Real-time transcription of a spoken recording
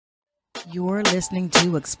You're listening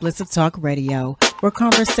to Explicit Talk Radio, where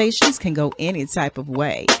conversations can go any type of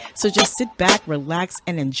way. So just sit back, relax,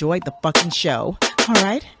 and enjoy the fucking show. All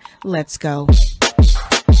right, let's go.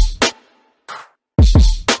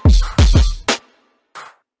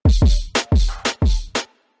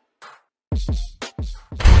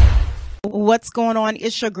 What's going on?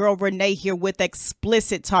 It's your girl Renae here with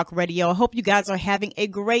Explicit Talk Radio. I hope you guys are having a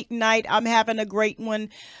great night. I'm having a great one.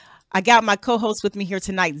 I got my co-host with me here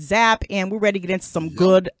tonight, Zap, and we're ready to get into some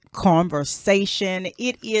good conversation.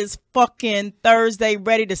 It is fucking Thursday,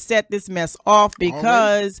 ready to set this mess off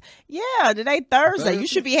because, today Thursday. You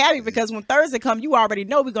should be happy because when Thursday comes, you already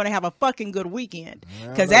know we're going to have a fucking good weekend.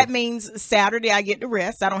 Because that means Saturday I get to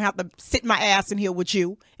rest. I don't have to sit my ass in here with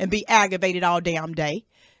you and be aggravated all damn day.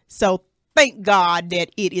 So thank God that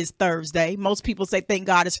it is Thursday. Most people say thank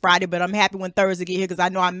God it's Friday, but I'm happy when Thursday get here because I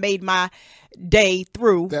know I made my day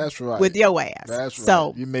through. That's right. With your ass. That's right.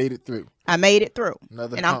 So you made it through. I made it through.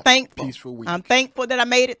 And I'm thankful. Peaceful week. I'm thankful that I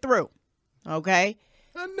made it through. Okay.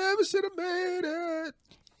 I never should have made it.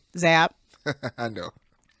 Zap. I know.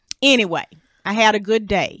 Anyway, I had a good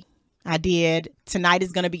day. I did. Tonight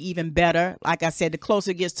is going to be even better. Like I said, the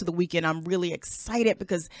closer it gets to the weekend, I'm really excited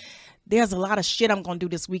because there's a lot of shit I'm going to do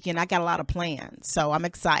this weekend. I got a lot of plans, so I'm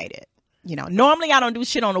excited. You know, normally I don't do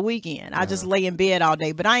shit on the weekend. I just lay in bed all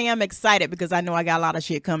day, but I am excited because I know I got a lot of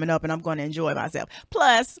shit coming up and I'm going to enjoy myself.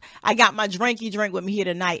 Plus, I got my drinky drink with me here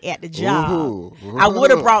tonight at the job. Ooh. I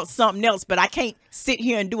would have brought something else, but I can't sit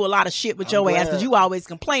here and do a lot of shit with your ass because you always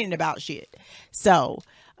complaining about shit. So,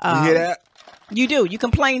 you hear that? You do. You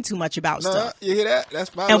complain too much about stuff. You hear that?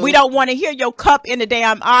 That's my. And we don't want to hear your cup in the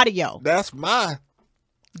damn audio. That's my.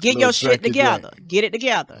 Get your shit together. Get it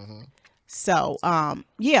together. So,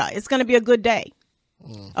 it's going to be a good day.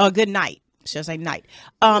 A good night. Should I say night?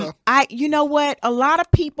 You know what? A lot of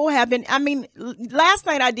people have been, last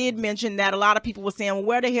night I did mention that a lot of people were saying, well,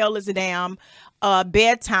 where the hell is the damn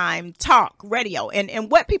bedtime talk radio? And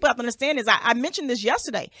what people have to understand is I mentioned this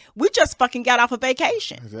yesterday. We just fucking got off a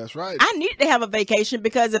vacation. That's right. I needed to have a vacation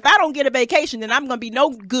because if I don't get a vacation, then I'm going to be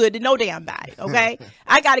no good to no damn body. Okay.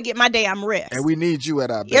 I got to get my damn rest. And we need you at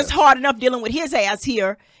our best. It's hard enough dealing with his ass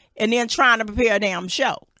here and then trying to prepare a damn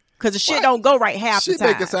show. Because the shit don't go right half the time.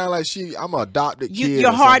 She make it sound like I'm an adopted kid.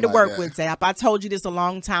 You're hard to work with, Zap. I told you this a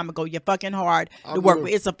long time ago. You're fucking hard to work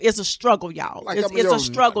with. It's a struggle, y'all. Like it's a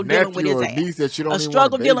struggle dealing with his ass. That you don't a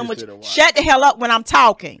struggle dealing with. Watch. Shut the hell up when I'm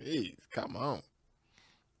talking. Jeez, come on.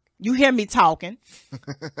 You hear me talking.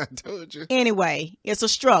 I told you. Anyway, it's a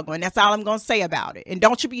struggle, and that's all I'm going to say about it. And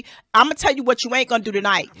don't you be, I'm going to tell you what you ain't going to do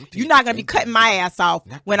tonight. You're not going to be cutting my ass off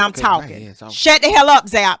when I'm talking. Shut the hell up,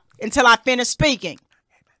 Zap, until I finish speaking.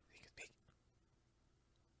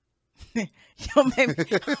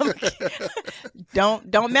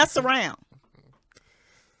 Don't mess around.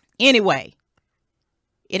 Anyway,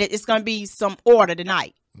 it's gonna be some order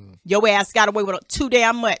tonight. Your ass got away with too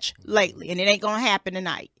damn much lately, and it ain't gonna happen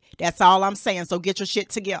tonight. That's all I'm saying. So get your shit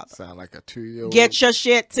together. Sound like a 2-year-old. Get your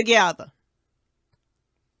shit together.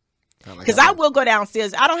 Because I will go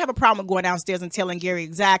downstairs. I don't have a problem with going downstairs and telling Gary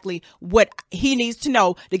exactly what he needs to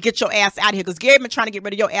know to get your ass out of here. Because Gary been trying to get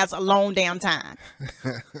rid of your ass a long damn time.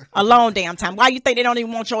 A long damn time. Why you think they don't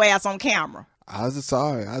even want your ass on camera? I was just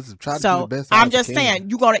sorry. I was trying to do the best. I'm just saying,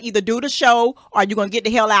 you're going to either do the show or you're going to get the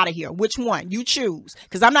hell out of here. Which one? You choose.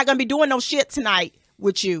 Because I'm not going to be doing no shit tonight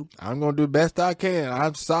with you. I'm going to do the best I can.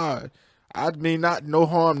 I'm sorry. I mean, not no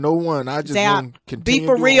harm, no one. I just want to continue. Be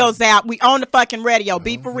for real, Zap. We on the fucking radio.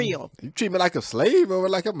 Be for real. You treat me like a slave or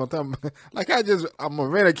like I'm a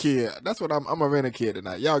rent-a-kid. That's what I'm a rent-a-kid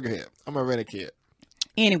tonight. Y'all go ahead. I'm a rent-a-kid.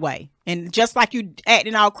 Anyway, and just like you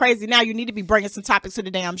acting all crazy now, you need to be bringing some topics to the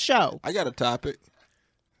damn show. I got a topic.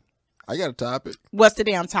 What's the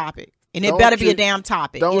damn topic? And it better be a damn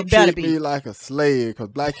topic. Don't treat me like a slave because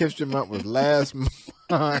Black History Month was last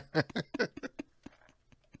month.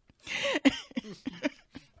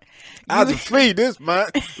 I was free this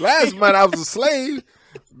month. Last month I was a slave.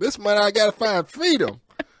 This month I gotta find freedom.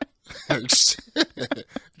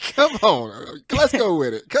 Come on, let's go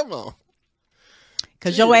with it. Come on,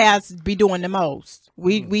 cause your ass be doing the most.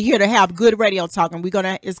 We here to have good radio talking.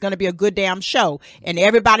 It's gonna be a good damn show, and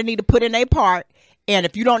everybody need to put in their part. And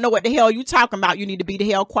if you don't know what the hell you talking about, you need to be the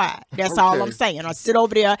hell quiet. That's all I'm saying. Or sit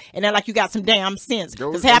over there and act like you got some damn sense,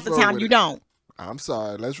 cause half the time you don't. I'm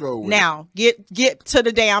sorry. Let's roll with now, get to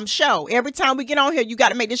the damn show. Every time we get on here, you got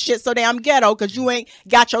to make this shit so damn ghetto because you ain't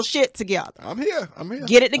got your shit together. I'm here.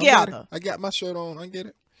 Get it together. I got my shirt on. I get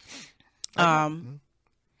it.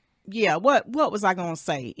 Yeah. What was I gonna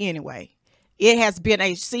say anyway? It has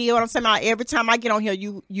been see what I'm saying about? Every time I get on here,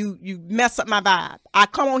 you mess up my vibe. I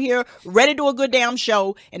come on here ready to do a good damn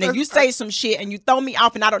show, and then you say some shit and you throw me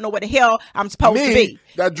off, and I don't know what the hell I'm supposed to be.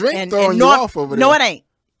 That drink throwing you off over there. No, it ain't.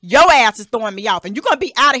 Your ass is throwing me off, and you're gonna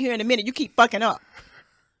be out of here in a minute. You keep fucking up.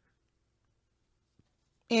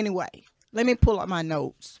 Anyway, let me pull up my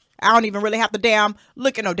notes. I don't even really have to damn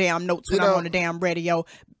look at no damn notes when I'm on the damn radio.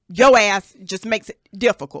 Your ass just makes it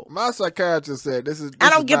difficult. My psychiatrist said this is. I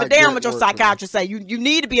don't give a damn what your psychiatrist say. You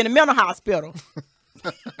need to be in a mental hospital.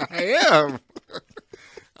 I am.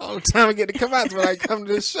 All the time I get to come out when I come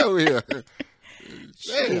to this show here.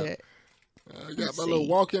 Shit. I got my little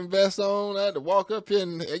walking vest on. I had to walk up here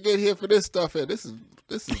and get here for this stuff here. This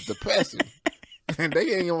is depressing. And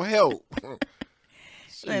they ain't gonna help.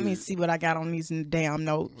 Let me see what I got on these damn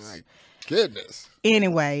notes. My goodness.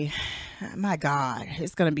 Anyway, my God,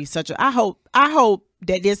 it's gonna be such a. I hope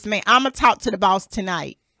that this man. I'm gonna talk to the boss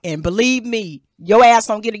tonight, and believe me, your ass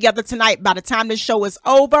don't get together tonight. By the time this show is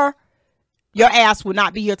over, your ass will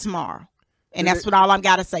not be here tomorrow. And that's what all I'm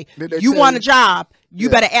gotta say. You want a job, you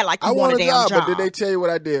better act like you want a damn job. But did they tell you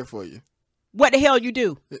what I did for you? What the hell you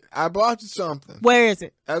do? I bought you something. Where is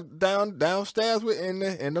it? Downstairs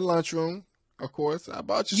in the lunchroom. Of course, I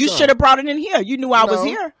bought you. You should have brought it in here. You knew I was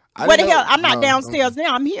here. What the hell? I'm not downstairs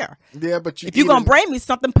now. I'm here. Yeah, but if you're gonna bring me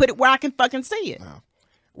something, put it where I can fucking see it. No.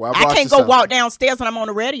 Well, I can't go walk downstairs when I'm on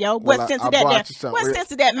the radio. What sense did that? What sense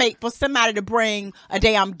did that make for somebody to bring a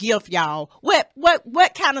damn gift, y'all?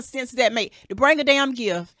 What kind of sense did that make to bring a damn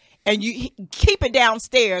gift and you keep it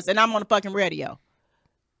downstairs and I'm on the fucking radio?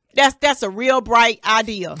 That's a real bright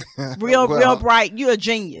idea. Real bright. You're a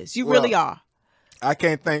genius. You really are. I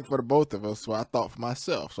can't think for the both of us, so I thought for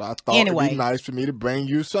myself. So I thought it'd be nice for me to bring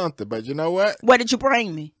you something. But you know what? What did you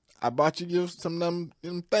bring me? I bought you some them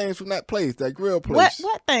things from that place, that grill place.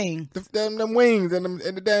 What thing? Them wings and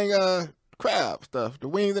the dang crab stuff. The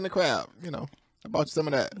wings and the crab. You know, I bought you some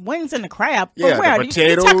of that. Wings and the crab? Yeah, where? the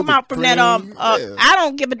potatoes, you talking about from cream, that I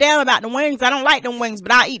don't give a damn about the wings. I don't like them wings,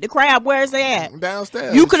 but I eat the crab. Where's they at?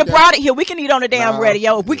 Downstairs. You could have brought it here. We can eat on the damn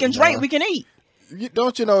radio. If we can drink, we can eat.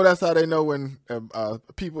 Don't you know that's how they know when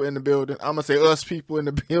people in the building? I'm gonna say us people in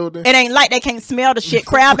the building. It ain't like they can't smell the shit.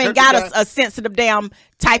 Crab ain't got a sensitive damn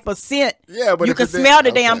type of scent. Yeah, but you can smell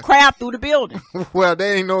the damn crab through the building. Well,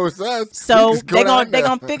 they ain't know it's us. So they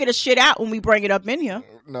gonna figure the shit out when we bring it up in here.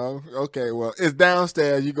 No, okay, well it's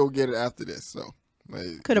downstairs. You go get it after this. So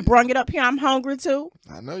could have brung it up here. I'm hungry too.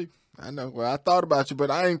 I know. Well, I thought about you, but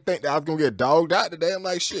I didn't think that I was gonna get dogged out today. I'm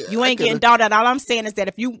like, shit. You ain't getting dogged out. All I'm saying is that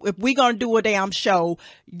if we gonna do a damn show,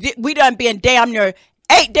 we done been damn near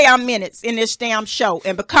 8 damn minutes in this damn show,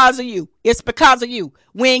 and because of you, it's because of you.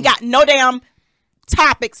 We ain't got no damn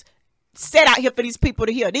topics set out here for these people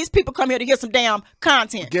to hear. These people come here to hear some damn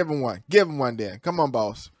content. Give them one. Give them one, then. Come on,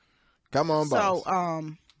 boss. Come on, boss.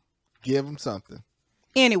 So, give them something.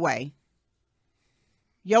 Anyway.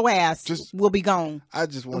 Your ass will be gone. I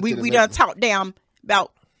just want we done talked down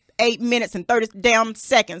about 8 minutes and 30 damn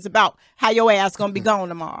seconds about how your ass gonna be gone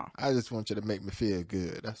tomorrow. I just want you to make me feel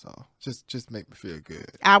good. That's all. Just make me feel good.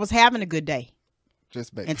 I was having a good day.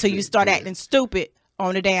 Just make until me feel you start good. acting stupid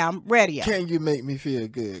on the damn radio. Can you make me feel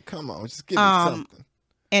good? Come on, just give me something.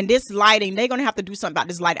 And this lighting, they're gonna have to do something about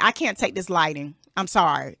this lighting. I can't take this lighting. I'm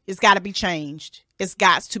sorry. It's got to be changed. It's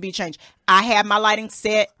got to be changed. I have my lighting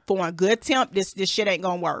set for a good temp. This shit ain't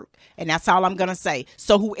gonna work. And that's all I'm gonna say.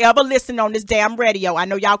 So whoever listening on this damn radio, I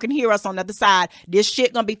know y'all can hear us on the other side. This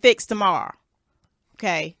shit gonna be fixed tomorrow.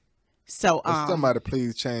 Okay. So somebody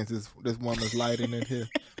please change this woman's lighting in here.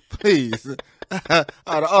 Please. Out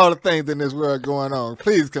of all the things in this world going on,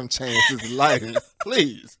 please come change this lighting.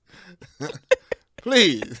 Please.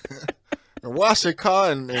 Please. And wash your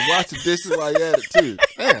car and wash the dishes while you're at it too.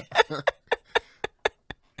 Damn.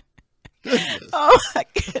 Oh my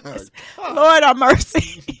goodness. Lord have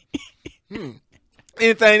mercy.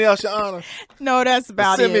 Anything else, Your Honor? No, that's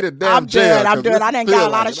about Send it. me the damn jail, I'm done. I done got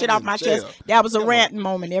a lot of like shit off my chest. That was a ranting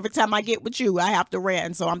moment. Every time I get with you, I have to rant.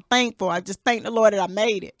 And so I'm thankful. I just thank the Lord that I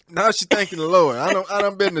made it. Now she's thanking the Lord. I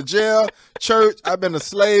done been to jail, church. I've been a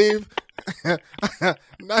slave.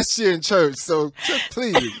 Now she in church. So just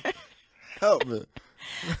please help me.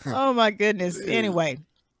 Oh my goodness. Anyway,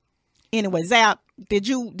 Zap, did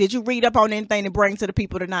you read up on anything to bring to the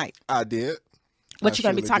people tonight? I did. What you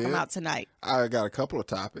gonna be talking about tonight? I got a couple of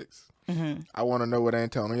topics. I want to know what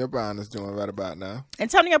Antonio Brown is doing right about now.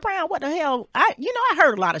 Antonio Brown, what the hell? I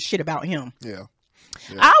heard a lot of shit about him. Yeah.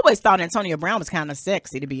 I always thought Antonio Brown was kind of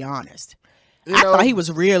sexy, to be honest. I thought he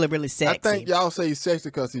was really, really sexy. I think y'all say he's sexy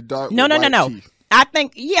because he's dark. No. Teeth. I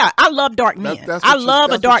think, I love dark men. I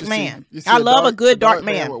love a dark man. I love a good dark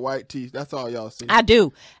man with white teeth. That's all y'all see. I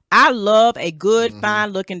do. I love a good,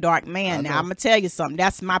 fine-looking dark man. Now, I'm going to tell you something.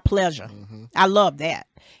 That's my pleasure. I love that.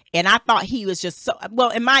 And I thought he was just so, well,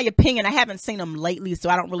 in my opinion, I haven't seen him lately, so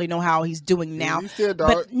I don't really know how he's doing now. He's still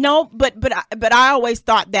dark. But I always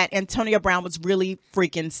thought that Antonio Brown was really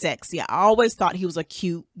freaking sexy. I always thought he was a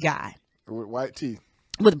cute guy. With white teeth.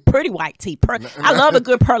 With pretty white teeth. I love a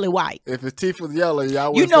good pearly white. If his teeth was yellow,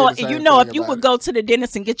 y'all would if you would go to the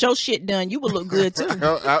dentist and get your shit done, you would look good too.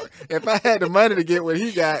 If I had the money to get what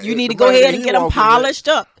he got, you need to go ahead and get them polished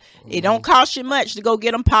up. It don't cost you much to go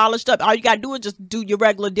get them polished up. All you got to do is just do your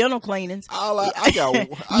regular dental cleanings.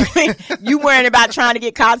 You worrying about trying to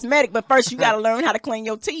get cosmetic, but first you got to learn how to clean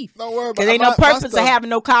your teeth. Don't worry about it. Because ain't no purpose of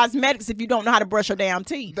having no cosmetics if you don't know how to brush your damn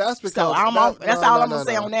teeth. That's because that's all I'm going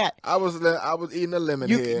to say on that. I was eating a lemon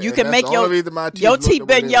head. You can make your teeth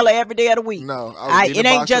been yellow every day of the week. No, it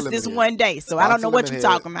ain't just this one day. So I don't know what you're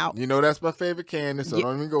talking about. You know that's my favorite candy, so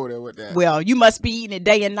don't even go there with that. Well, you must be eating it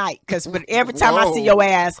day and night, because every time I see your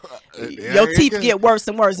ass, your teeth get worse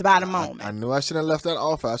and worse by the moment. I knew I shouldn't have left that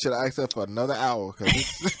off. I should have asked her for another hour.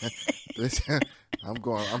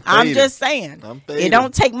 I'm just saying. It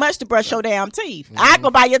don't take much to brush your damn teeth. I go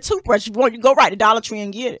buy your toothbrush. If you want, you go right to Dollar Tree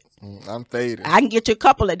and get it. I'm fading. I can get you a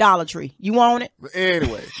couple at Dollar Tree. You want it? But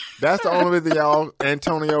anyway, that's the only reason y'all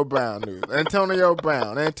Antonio Brown news. Antonio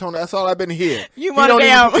Brown. That's all I've been hearing. He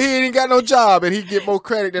ain't got no job, and he get more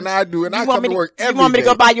credit than I do, and I come to work every day. You want me to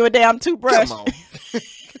go buy you a damn toothbrush? Come on.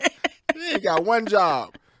 He ain't got one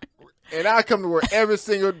job, and I come to work every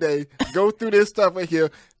single day, go through this stuff right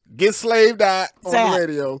here, get slaved out on the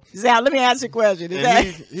radio. Zap, let me ask you a question.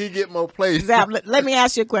 He get more plays. Zap, let me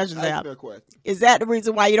ask you a question, Zap. Is that the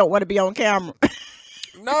reason why you don't want to be on camera?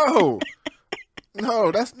 No.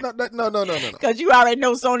 No, that's not that. No. Because you already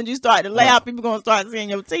know, as soon as you start to laugh, people going to start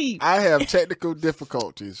seeing your teeth. I have technical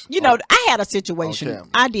difficulties. I had a situation.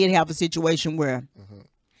 I did have a situation where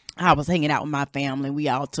I was hanging out with my family. We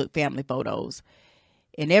all took family photos.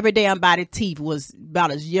 And every damn body teeth was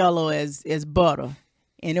about as yellow as butter.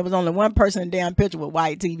 And there was only one person in the damn picture with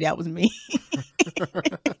white teeth. That was me.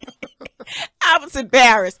 I was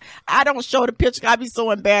embarrassed. I don't show the picture. I be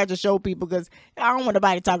so embarrassed to show people because I don't want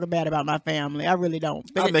nobody talking bad about my family. I really don't.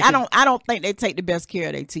 I don't think they take the best care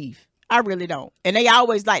of their teeth. I really don't. And they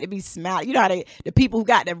always like to be smiling. You know how the people who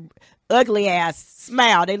got the ugly ass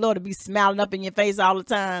smile, they love to be smiling up in your face all the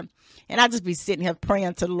time. And I just be sitting here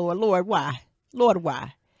praying to the Lord. Lord, why? Lord,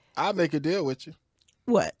 why? I'll make a deal with you.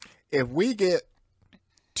 What? If we get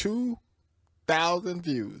 2,000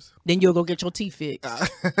 views, then you'll go get your teeth fixed.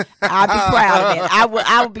 I'll be proud of that.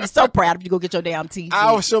 I would be so proud if you go get your damn teeth fixed.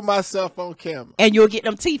 I'll show myself on camera. And you'll get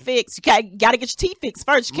them teeth fixed. You got to get your teeth fixed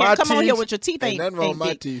first. You can't come on here with your teeth ain't nothing wrong with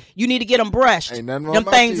my teeth. You need to get them brushed. Ain't nothing wrong with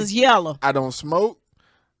my teeth. Them things is yellow. I don't smoke.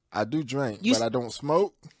 I do drink, but I don't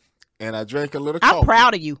smoke. And I drink a little coffee.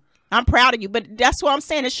 I'm proud of you. But that's what I'm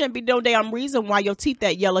saying. It shouldn't be no damn reason why your teeth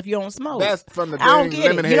that yellow if you don't smoke. That's from the dang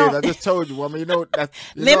lemon heads. I just told you, woman.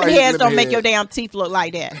 Lemon heads don't make your damn teeth look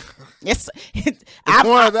like that.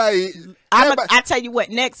 I tell you what.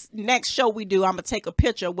 Next show we do, I'm gonna take a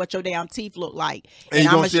picture of what your damn teeth look like, and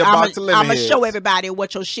I'm gonna show everybody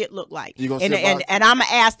what your shit look like. And I'm gonna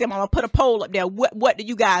ask them. I'm gonna put a poll up there. What do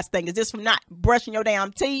you guys think? Is this from not brushing your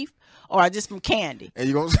damn teeth? Or just from candy. And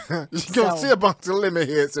you're gonna see a bunch of lemon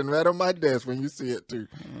heads sitting right on my desk when you see it too.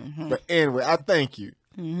 But anyway, I thank you.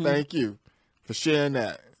 Thank you for sharing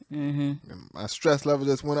that. My stress level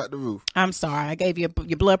just went out the roof. I'm sorry. I gave you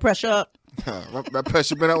your blood pressure up. My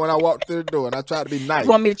pressure been up when I walked through the door, and I tried to be nice. You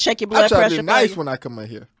want me to check your blood pressure? I try to be nice when I come in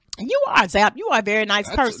here. You are, Zap. You are a very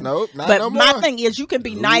nice person. Nope, not but no my more. thing is, you can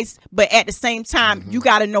be nice, but at the same time, you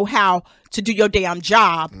got to know how to do your damn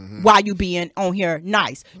job while you being on here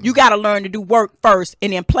nice. You got to learn to do work first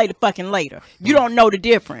and then play the fucking later. You don't know the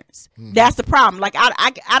difference. That's the problem. Like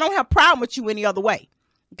I don't have a problem with you any other way.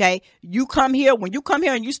 Okay, when you come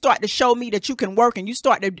here and you start to show me that you can work and you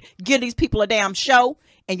start to give these people a damn show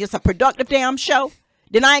and just a productive damn show,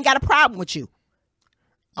 then I ain't got a problem with you.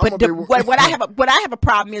 But what I have a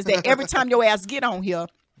problem is that every time your ass get on here,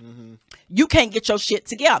 you can't get your shit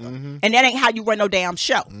together, and that ain't how you run no damn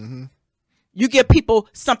show. You give people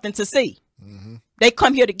something to see. They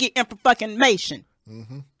come here to get information,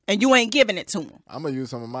 and you ain't giving it to them. I'm gonna use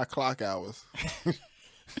some of my clock hours.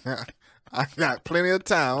 I got plenty of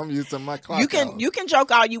time. I'm using my clock hours. You can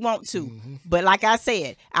joke all you want to, but like I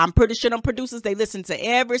said, I'm pretty sure them producers, they listen to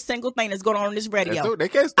every single thing that's going on this radio. They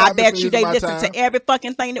can't stop. I bet you they listen to every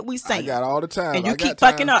fucking thing that we say. I got all the time. And you keep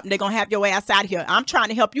fucking up, and they're gonna have your ass out here. I'm trying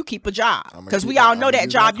to help you keep a job, because we all know that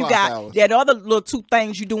job you got, hours. That other little two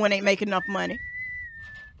things you doing ain't making enough money.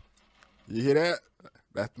 You hear that?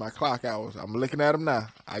 That's my clock hours. I'm looking at them now.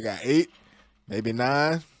 I got 8, maybe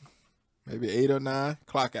 9, maybe 8 or 9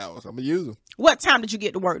 clock hours. I'm gonna use them. What time did you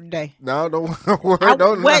get to work today? No, don't worry.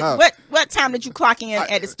 Don't what time did you clock in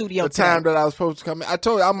at the studio today? The time that I was supposed to come in. I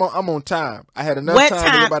told you I'm on time. I had enough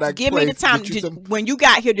time to go by that Give place. me the time. When you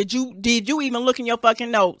got here, did you even look in your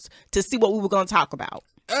fucking notes to see what we were going to talk about?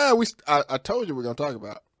 I told you we're going to talk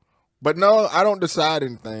about. But no, I don't decide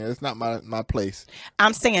anything. It's not my place.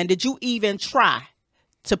 I'm saying, did you even try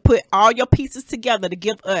to put all your pieces together to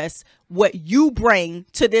give us what you bring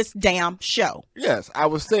to this damn show? Yes, I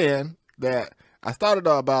was saying that I started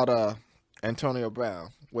about Antonio Brown,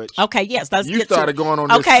 which you started going on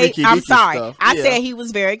this freaky I'm sorry. stuff. I said he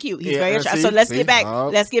was very cute. He's very attractive. So let's get back.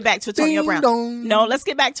 Let's get back to Antonio Brown. Dong. No, let's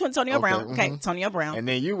get back to Antonio Brown. Okay, Antonio Brown. And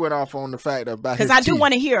then you went off on the fact about his because I do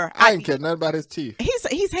want to hear. I didn't care nothing about his teeth.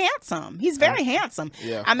 He's handsome. He's very handsome.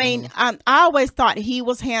 Yeah. I mean, I always thought he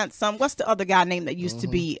was handsome. What's the other guy name that used to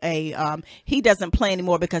be a? He doesn't play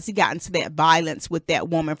anymore because he got into that violence with that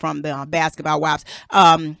woman from the Basketball Wives.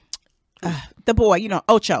 The boy,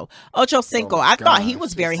 Ocho Cinco. I thought he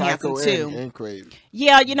was very handsome too. And crazy.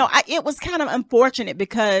 Yeah, it was kind of unfortunate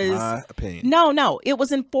because my opinion. No, it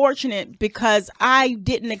was unfortunate because I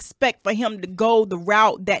didn't expect for him to go the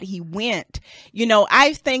route that he went.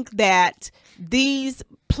 I think that these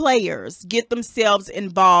players get themselves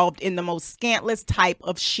involved in the most scantless type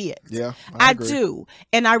of shit. Yeah, I do,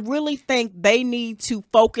 and I really think they need to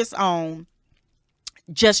focus on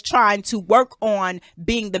just trying to work on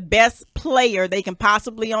being the best player they can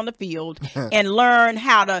possibly on the field and learn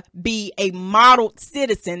how to be a modeled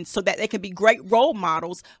citizen so that they can be great role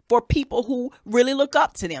models for people who really look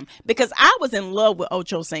up to them. Because I was in love with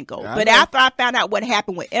Ocho Cinco, but after I found out what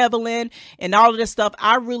happened with Evelyn and all of this stuff,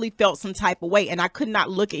 I really felt some type of way and I could not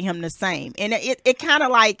look at him the same. And it kind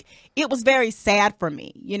of like, it was very sad for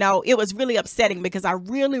me. It was really upsetting because I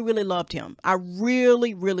really, really loved him. I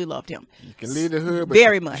really, really loved him. You can leave the hood,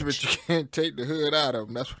 very much. But you can't take the hood out of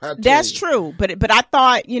him. That's what I tell That's you. true. But I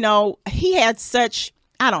thought, he had such,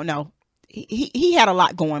 I don't know. He had a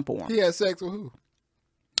lot going for him. He had sex with who?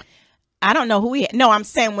 I don't know who he had. No, I'm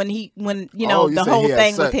saying when the whole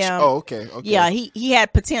thing with him. Oh, okay. Yeah, he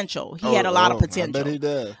had potential. He had a lot of potential. I bet he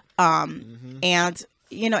does. And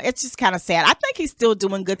it's just kind of sad. I think he's still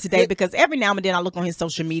doing good today because every now and then I look on his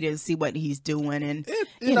social media to see what he's doing, and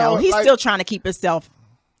he's still trying to keep himself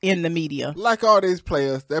in the media. Like all these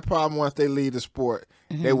players, their problem once they leave the sport,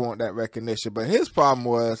 they want that recognition. But his problem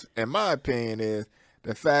was, in my opinion, is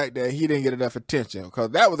the fact that he didn't get enough attention, because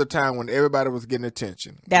that was a time when everybody was getting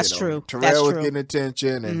attention. That's true. Terrell was getting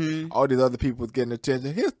attention, and all these other people was getting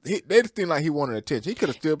attention. They just seemed like he wanted attention. He could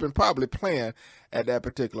have still been probably playing at that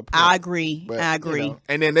particular point. I agree. But, I agree.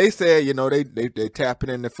 And then they said, they tapping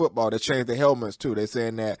into football. They changed the helmets too. They're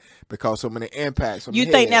saying that because so many impacts. You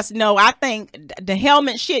think that's no? I think the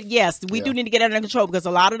helmet shit. Yes, we do need to get it under control because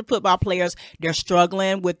a lot of the football players, they're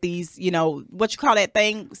struggling with these. What you call that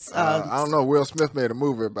thing? I don't know. Will Smith made a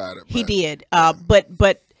movie about it. He did. But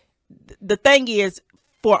the thing is,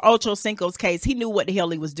 for Ocho Cinco's case, he knew what the hell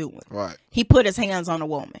he was doing. Right. He put his hands on a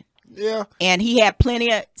woman. Yeah. And he had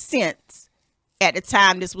plenty of sense at the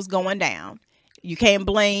time this was going down. You can't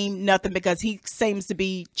blame nothing because he seems to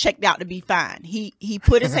be checked out to be fine. He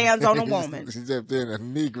put his hands on a woman. He's up there in a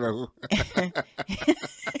Negro.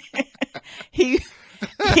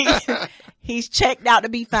 He's checked out to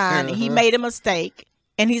be fine. He made a mistake.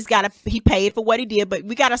 And he paid for what he did, but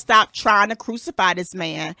we got to stop trying to crucify this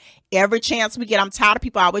man every chance we get. I'm tired of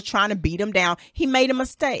people always trying to beat him down. He made a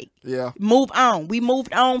mistake. Yeah. Move on. We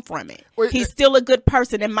moved on from it. He's still a good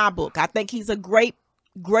person in my book. I think he's a great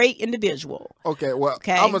individual. Okay. Well,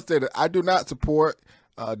 I'm gonna say that I do not support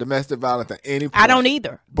domestic violence at any point. I don't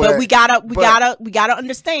either. But we gotta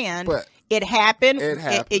understand. But it happened. It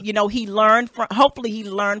happened. He learned from. Hopefully, he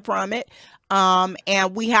learned from it.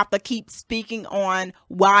 And we have to keep speaking on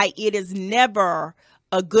why it is never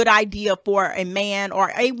a good idea for a man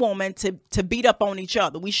or a woman to beat up on each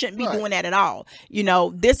other. We shouldn't be doing that at all.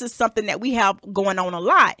 This is something that we have going on a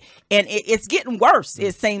lot, and it's getting worse.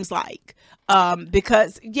 It seems like.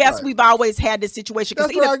 Because we've always had this situation.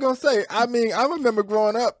 That's what I was gonna say. I mean, I remember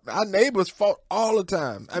growing up, our neighbors fought all the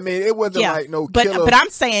time. I mean, it wasn't like no killer. But I'm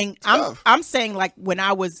saying like when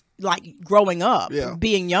I was like growing up,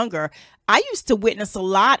 being younger, I used to witness a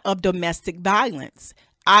lot of domestic violence.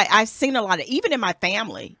 I've seen a lot of, even in my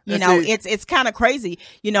family. It's kind of crazy.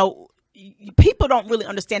 People don't really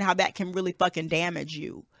understand how that can really fucking damage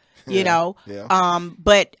you.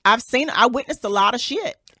 But I witnessed a lot of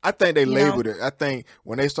shit. I think they labeled it. I think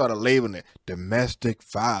when they started labeling it domestic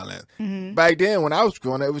violence, back then when I was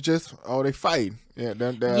growing up, it was just they fighting.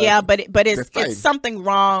 But it's something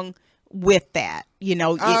wrong with that. You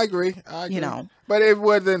know, I agree. You know, but it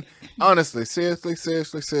wasn't, honestly, seriously.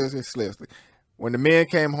 When the men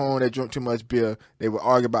came home, they drank too much beer. They would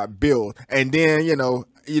argue about bills. And then, you know,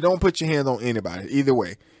 you don't put your hands on anybody. Either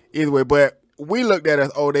way. But we looked at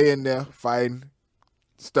it, oh, they in there fighting,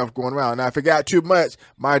 stuff going around. Now, if it got too much,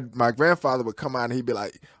 my grandfather would come out and he'd be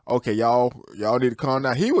like, okay, y'all need to calm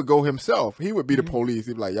down. He would go himself. He would be the police.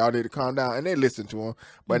 He'd be like, y'all need to calm down. And they listen to him.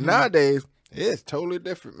 But nowadays, it's totally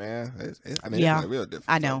different, man. It's like real different.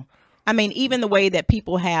 I know. I mean, even the way that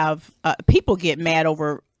people get mad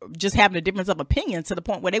over just having a difference of opinion to the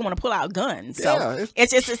point where they want to pull out guns. So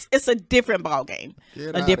it's a different ball game,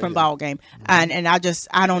 ball game. And I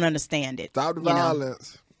don't understand it. Stop the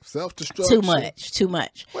violence. Self-destruction. Too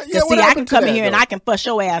much. Well, see, I can come in here and I can fuss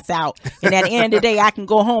your ass out. And at the end of the day, I can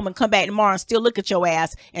go home and come back tomorrow and still look at your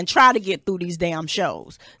ass and try to get through these damn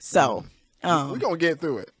shows. So we're going to get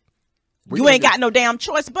through it. You ain't got no damn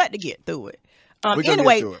choice but to get through it.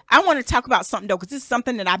 Anyway, I want to talk about something though, because this is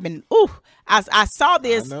something that I've been, I saw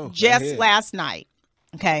this just last night.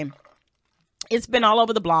 Okay. It's been all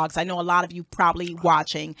over the blogs. I know a lot of you probably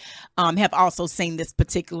watching have also seen this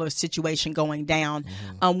particular situation going down.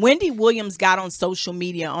 Wendy Williams got on social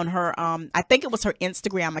media on her, I think it was her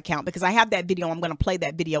Instagram account, because I have that video. I'm going to play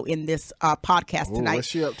that video in this podcast tonight. What's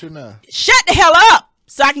she up to now? Shut the hell up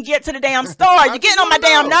so I can get to the damn story. You're getting on my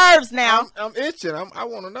damn nerves now. I'm itching. I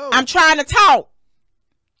want to know. I'm trying to talk.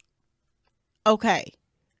 Okay.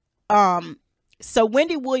 So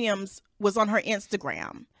Wendy Williams was on her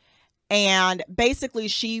Instagram. And basically,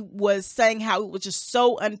 she was saying how it was just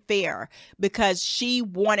so unfair because she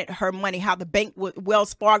wanted her money, how the bank,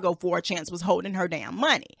 Wells Fargo, for a chance, was holding her damn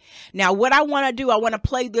money. Now, what I want to do, I want to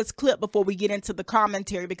play this clip before we get into the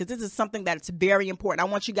commentary, because this is something that's very important.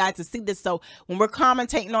 I want you guys to see this. So when we're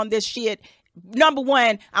commentating on this shit, number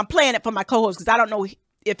one, I'm playing it for my co-host because I don't know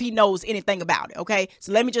if he knows anything about it. Okay,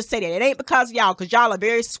 so let me just say that it ain't because of y'all, because y'all are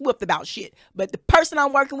very swift about shit, but the person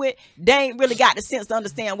I'm working with, they ain't really got the sense to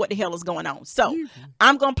understand what the hell is going on. So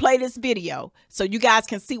I'm gonna play this video so you guys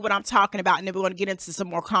can see what I'm talking about, and then we're gonna get into some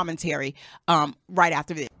more commentary right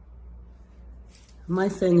after this. My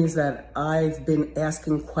thing is that I've been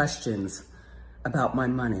asking questions about my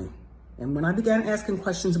money, and when I began asking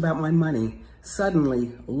questions about my money,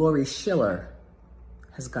 suddenly Lori Schiller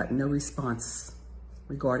has got no response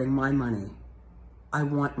regarding my money. I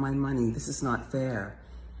want my money. This is not fair.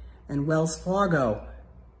 And Wells Fargo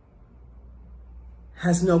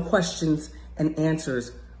has no questions and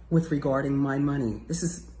answers with regarding my money. This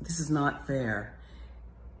is not fair.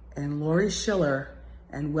 And Lori Schiller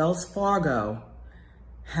and Wells Fargo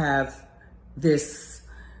have this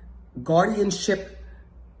guardianship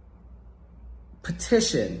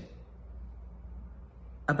petition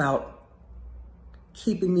about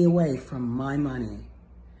keeping me away from my money.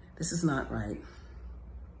 This is not right.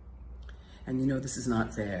 And you know this is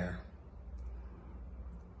not fair.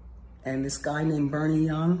 And this guy named Bernie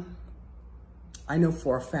Young, I know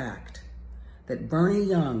for a fact that Bernie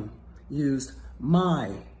Young used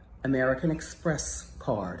my American Express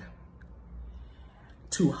card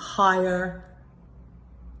to hire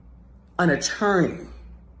an attorney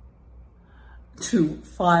to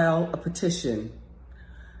file a petition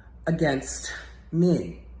against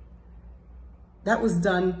me. That was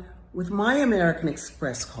done with my American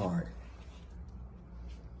Express card.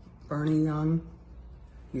 Bernie Young,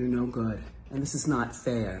 you're no good. And this is not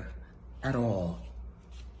fair at all,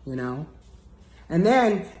 you know? And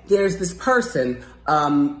then there's this person, a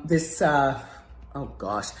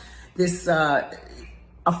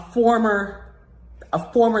former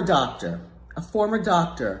doctor,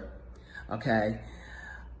 okay,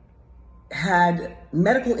 had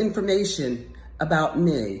medical information about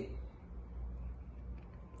me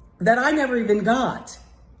that I never even got.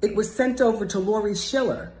 It was sent over to Lori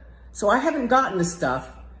Schiller. So I haven't gotten the stuff.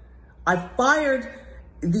 I fired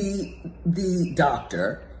the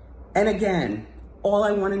doctor. And again, all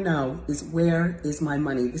I want to know is, where is my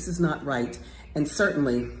money? This is not right. And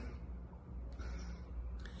certainly,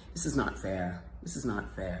 this is not fair. This is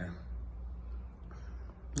not fair.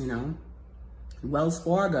 You know, Wells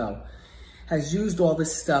Fargo has used all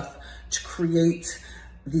this stuff to create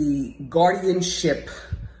the guardianship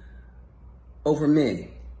over me.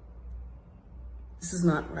 This is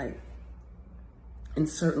not right. And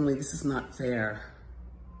certainly this is not fair.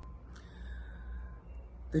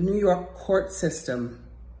 The New York court system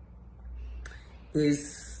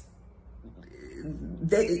is,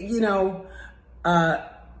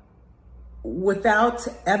 without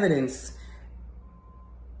evidence,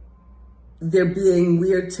 they're being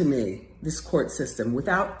weird to me, this court system.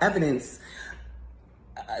 Without evidence,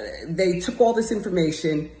 they took all this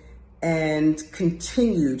information and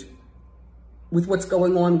continued with what's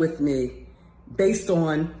going on with me based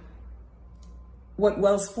on what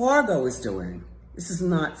Wells Fargo is doing. This is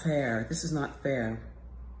not fair. This is not fair,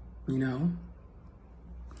 you know?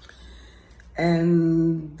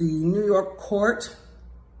 And the New York court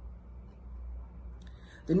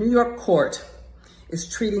is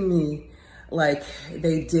treating me like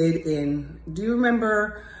they did in, do you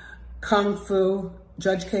remember Kung Fu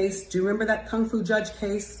judge case? Do you remember that Kung Fu judge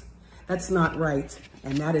case? That's not right,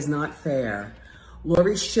 and that is not fair.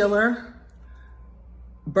 Laurie Schiller,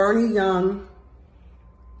 Bernie Young,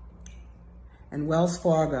 and Wells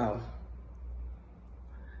Fargo.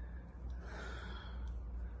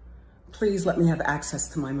 Please let me have access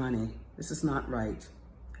to my money. This is not right.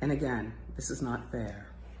 And again, this is not fair.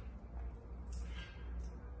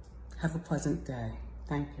 Have a pleasant day.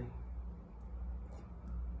 Thank you.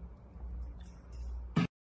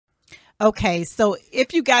 Okay, so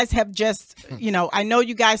if you guys have just, I know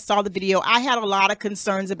you guys saw the video. I had a lot of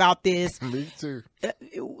concerns about this. Me too.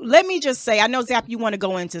 Let me just say, I know, Zap, you want to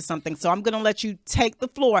go into something, so I'm going to let you take the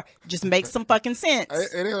floor. Just make some fucking sense.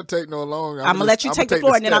 It ain't take no long. I'm going to let you take the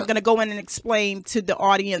floor, and then I'm going to go in and explain to the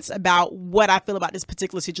audience about what I feel about this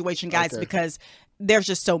particular situation, guys, because there's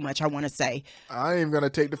just so much I want to say. I ain't even going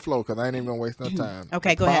to take the floor because I ain't even going to waste no time.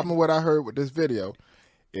 Okay, go ahead. The problem with what I heard with this video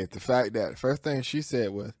is the fact that the first thing she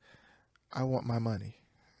said was, I want my money.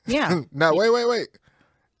 Yeah. Now, wait.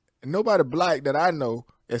 Nobody black that I know,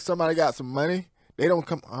 if somebody got some money, they don't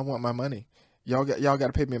come, I want my money. Y'all got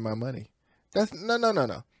to pay me my money. That's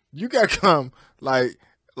no. You got to come like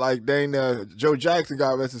Dana Joe Jackson,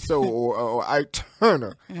 God rest his soul, or Ike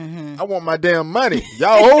Turner. I want my damn money.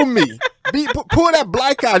 Y'all owe me. Pull that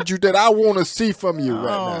black out you that I want to see from you right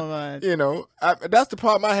now. Man. You know, that's the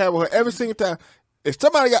problem I have with her every single time. If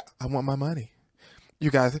somebody got, I want my money. You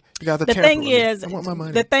guys are the thing is, I want my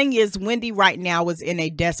money. The thing is, Wendy right now is in a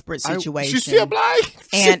desperate situation. She's still black,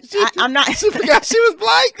 and I'm not. She forgot she was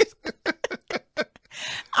black.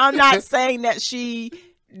 I'm not saying that she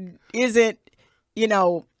isn't.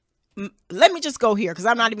 Let me just go here because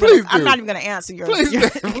I'm not even. I'm not even going to answer your.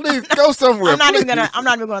 Please go somewhere. I'm not even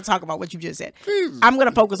going to talk about what you just said. Please. I'm going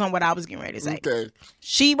to focus on what I was getting ready to say. Okay.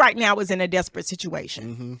 She right now is in a desperate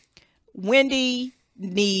situation. Wendy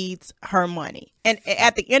needs her money, and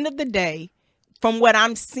at the end of the day, from what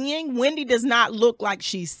I'm seeing, Wendy does not look like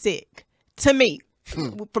she's sick to me.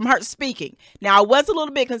 From her speaking. Now, I was a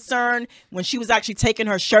little bit concerned when she was actually taking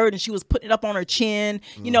her shirt and she was putting it up on her chin.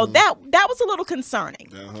 That was a little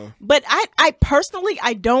concerning. But I personally,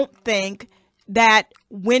 I don't think that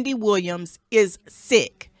Wendy Williams is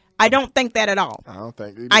sick. I don't think that at all. I don't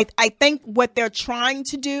think either. I think what they're trying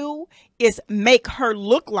to do is make her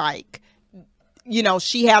look like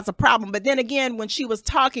she has a problem. But then again, when she was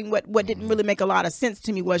talking, what didn't really make a lot of sense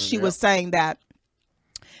to me was she was saying that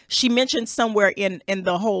she mentioned somewhere in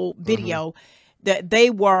the whole video that they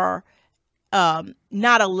were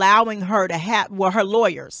not allowing her to have, her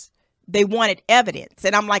lawyers, they wanted evidence.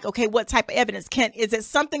 And I'm like, okay, what type of evidence? Is it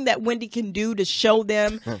something that Wendy can do to show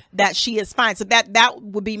them that she is fine? So that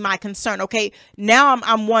would be my concern. Okay, now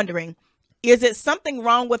I'm wondering, is it something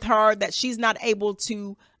wrong with her that she's not able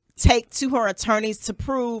to take to her attorneys to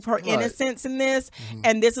prove her innocence in this?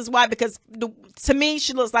 And this is why, because to me,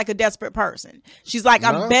 she looks like a desperate person. She's like,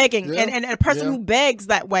 I'm begging. And a person who begs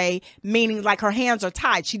that way, meaning like her hands are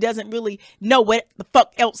tied. She doesn't really know what the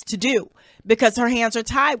fuck else to do because her hands are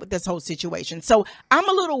tied with this whole situation. So I'm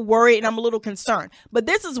a little worried and I'm a little concerned. But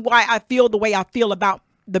this is why I feel the way I feel about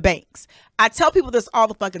the banks. I tell people this all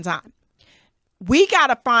the fucking time. We got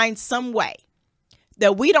to find some way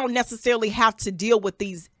that we don't necessarily have to deal with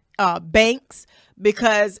these banks,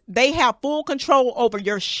 because they have full control over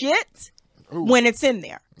your shit when it's in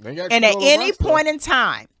there. And at any point in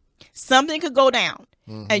time, something could go down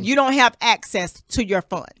and you don't have access to your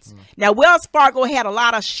funds. Now, Wells Fargo had a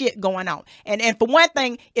lot of shit going on. And for one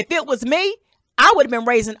thing, if it was me, I would have been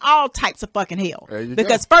raising all types of fucking hell.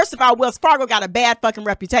 Because first of all, Wells Fargo got a bad fucking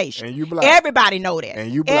reputation. And you black. Everybody know that.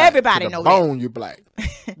 And you black. Everybody know that. You black.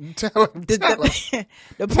 Tell him. The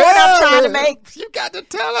point I'm trying to make. You got to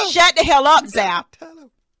tell him. Shut the hell up, Zap.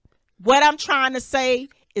 What I'm trying to say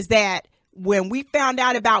is that when we found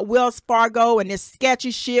out about Wells Fargo and this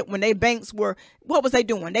sketchy shit, when they banks were, what was they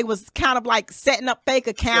doing? They was kind of like setting up fake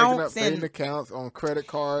accounts. Setting up fake accounts on credit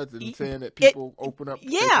cards and saying that people open up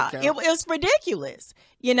fake accounts. It was ridiculous,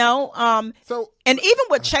 So, and even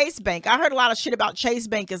with Chase Bank, I heard a lot of shit about Chase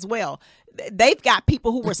Bank as well. They've got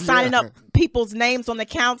people who were signing up people's names on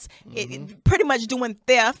accounts, pretty much doing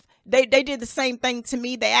theft They did the same thing to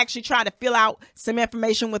me. They actually tried to fill out some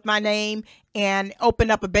information with my name and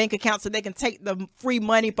open up a bank account so they can take the free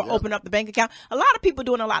money for opening up the bank account. A lot of people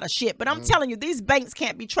doing a lot of shit, but I'm telling you, these banks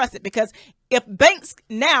can't be trusted, because if banks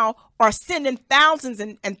now are sending thousands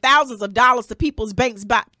and thousands of dollars to people's banks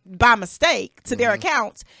by mistake to their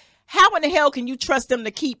accounts, how in the hell can you trust them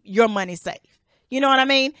to keep your money safe? You know what I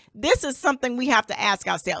mean? This is something we have to ask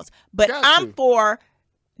ourselves. But I'm for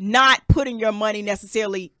not putting your money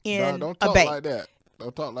necessarily in don't a talk bank. like that.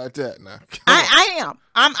 Don't talk like that now. I am.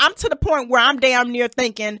 I'm to the point where I'm damn near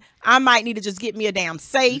thinking I might need to just get me a damn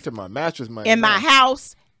safe my mattress money in my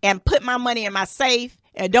house and put my money in my safe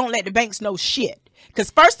and don't let the banks know shit. Because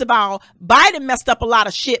first of all, Biden messed up a lot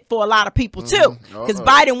of shit for a lot of people too. Because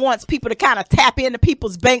Biden wants people to kind of tap into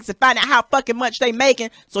people's banks and find out how fucking much they making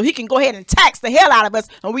so he can go ahead and tax the hell out of us.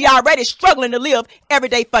 And we already struggling to live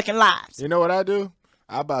everyday fucking lives. You know what I do?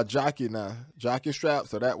 I buy jockey strap,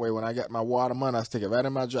 so that way when I got my water money, I stick it right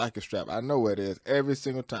in my jockey strap. I know where it is every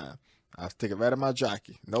single time. I stick it right in my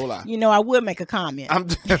jockey. No lie. You know, I would make a comment. I'm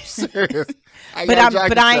serious. But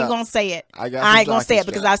I ain't gonna say it. I ain't gonna say it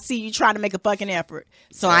because I see you trying to make a fucking effort.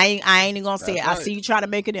 So I ain't even gonna say it. Right. I see you trying to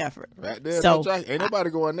make an effort. Right there. So ain't nobody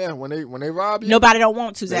going there when they rob you. Nobody don't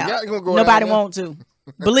want to, Zach. Nobody want to.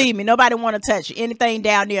 Believe me, nobody want to touch anything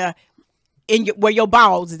down there in where your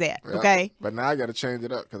balls is at. Yep. Okay. But now I got to change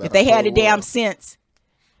it up because if they had the damn sense.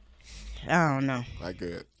 I don't know. Not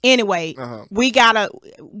good. Anyway, we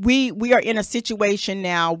are in a situation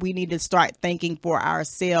now. We need to start thinking for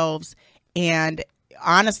ourselves. And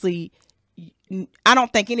honestly, I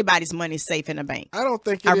don't think anybody's money is safe in a bank. I don't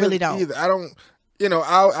think I really don't either. I don't. You know,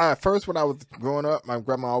 I first when I was growing up, my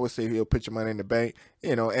grandma always said he'll put your money in the bank.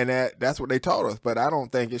 You know, and that's what they taught us. But I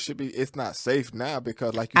don't think it should be. It's not safe now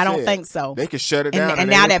because, like you said, I don't think so. They can shut it down. And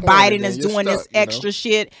now that Biden is doing this extra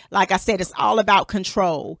shit, like I said, it's all about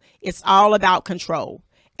control. It's all about control.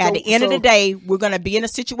 At the end of the day, we're going to be in a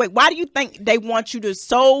situation. Why do you think they want you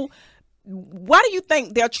to why do you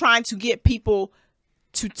think they're trying to get people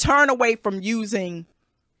to turn away from using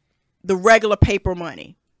the regular paper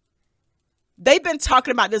money? They've been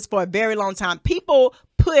talking about this for a very long time. People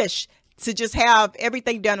push to just have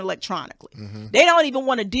everything done electronically. They don't even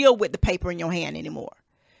want to deal with the paper in your hand anymore.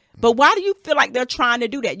 But why do you feel like they're trying to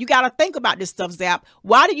do that? You got to think about this stuff, Zap.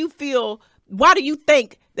 Why do you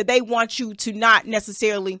think that they want you to not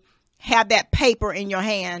necessarily have that paper in your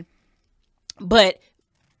hand, but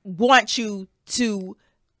want you to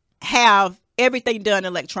have everything done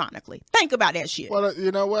electronically? Think about that shit. Well,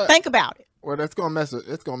 you know what? Think about it. Well, it's gonna mess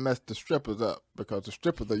the strippers up because the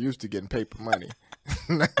strippers are used to getting paper money.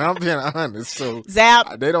 I'm being honest. So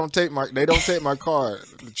Zap, they don't take my card.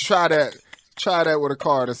 Try that with a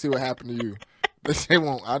card and see what happened to you. They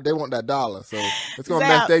want that dollar. So it's gonna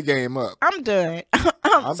mess their game up. I'm done.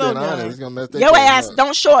 I'm so being done. honest. It's gonna mess their Your game ass up.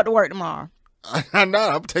 don't show up to work tomorrow. I know.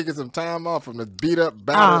 I'm taking some time off from this beat up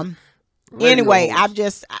battle. Anyway, I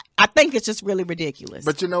think it's just really ridiculous.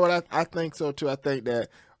 But you know what? I think so too. I think that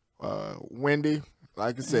Wendy,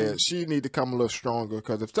 like I said, she need to come a little stronger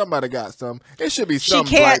because if somebody got some, it should be some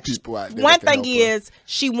black people out there. One thing is,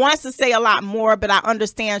 she wants to say a lot more, but I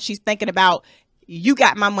understand she's thinking about, you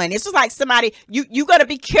got my money. It's just like somebody, you got to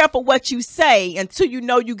be careful what you say until you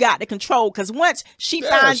know you got the control. Because once she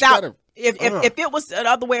finds out, if it was the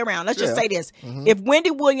other way around, let's just say this. If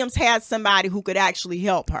Wendy Williams had somebody who could actually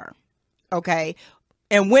help her, okay,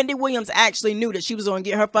 and Wendy Williams actually knew that she was going to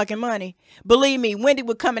get her fucking money, believe me, Wendy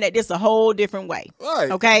would come in at this a whole different way.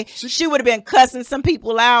 Right. Okay? She would have been cussing some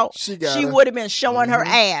people out. She would have been showing her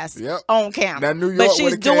ass on camera. That New York but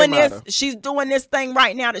she's doing this. She's doing this thing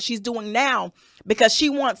right now that she's doing now because she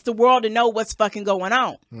wants the world to know what's fucking going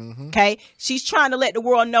on. Okay? She's trying to let the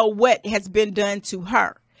world know what has been done to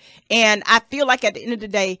her. And I feel like at the end of the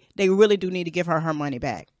day, they really do need to give her money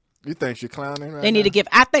back. You think she's clowning right They need now? to give.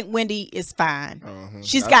 I think Wendy is fine.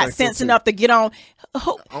 She's got sense enough to get on.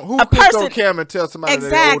 Who puts on camera and tell somebody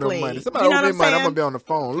that they owe them money? Somebody owe me money. I'm gonna be on the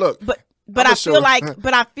phone. Look, but I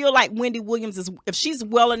feel like Wendy Williams is, if she's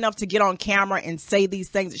well enough to get on camera and say these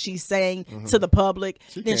things that she's saying to the public,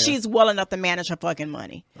 then she's well enough to manage her fucking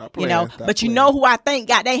money. You know. But you know who I think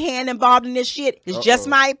got their hand involved in this shit? It's just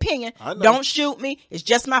my opinion. Don't shoot me. It's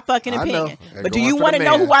just my fucking opinion. But do you want to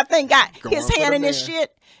know who I think got his hand in this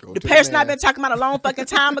shit? The person I've been talking about a long fucking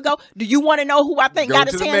time ago. Do you want to know who I think got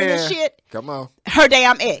his hand in this shit? Come on. Her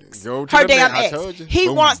damn ex. Her damn ex. He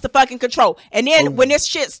wants the fucking control. And then when this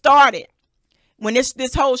shit started, when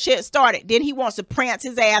this whole shit started, then he wants to prance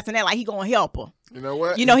his ass and act like he gonna help her. You know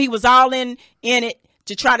what? You know, he was all in it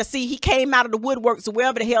to try to see. He came out of the woodworks or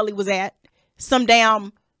wherever the hell he was at. Some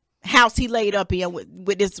damn house he laid up in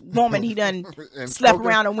with this woman he done slept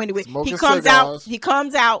around and went with. He comes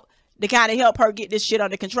out to kind of help her get this shit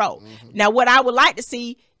under control. Now, what I would like to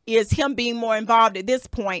see is him being more involved at this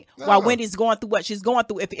point while Wendy's going through what she's going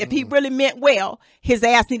through. If he really meant well, his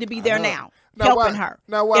ass need to be there now helping her.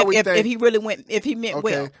 Now, why if he really went, if he meant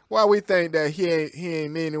well, why we think that he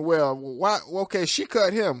ain't meaning well? Why? Okay, she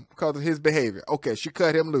cut him because of his behavior. Okay, she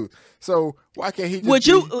cut him loose. So why can't he?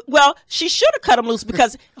 Just Well, she should have cut him loose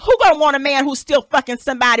because who gonna want a man who's still fucking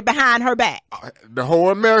somebody behind her back? The whole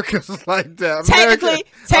America's like that. Technically,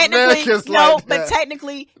 no, like but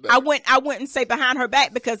technically, I wouldn't say behind her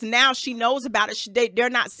back because now she knows about it. They're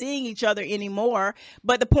not seeing each other anymore.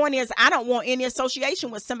 But the point is, I don't want any association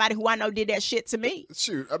with somebody who I know did that shit to me.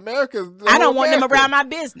 Shoot, America's. I don't want them around my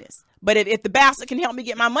business. But if the bastard can help me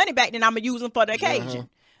get my money back, then I'm gonna use him for the occasion.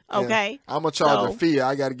 Okay, I'm gonna charge a fee.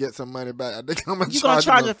 I got to get some money back. I think I'm gonna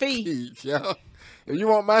charge a fee. Yeah. If you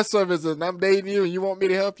want my services and I'm dating you and you want me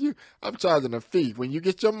to help you, I'm charging a fee. When you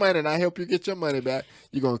get your money and I help you get your money back,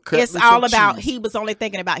 you're gonna cut. It's all about he was only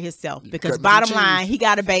thinking about himself because bottom line, he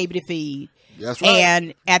got a baby to feed. That's right.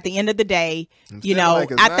 And at the end of the day,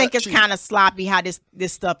 I think it's kind of sloppy how this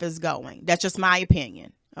stuff is going. That's just my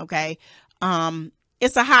opinion. Okay,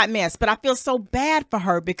 it's a hot mess, but I feel so bad for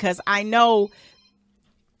her because I know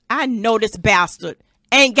this bastard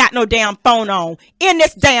ain't got no damn phone on in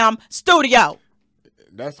this damn studio.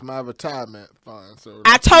 That's my retirement fund. So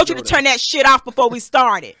I told you to turn that shit off before we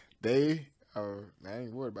started. I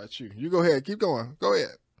ain't worried about you. You go ahead. Keep going. Go ahead.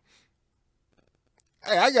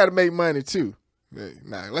 Hey, I got to make money too.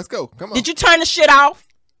 Nah, let's go. Come on. Did you turn the shit off?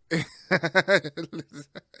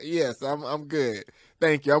 Yes, I'm good.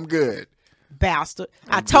 Thank you. I'm good. Bastard.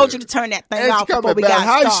 I told you to turn that thing off before we got started.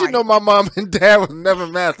 How does she know my mom and dad was never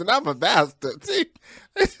married? I'm a bastard. See?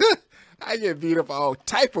 I get beat up all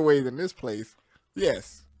type of ways in this place.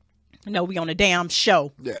 Yes. No, we on a damn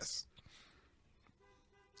show. Yes.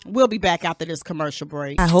 We'll be back after this commercial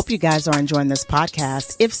break. I hope you guys are enjoying this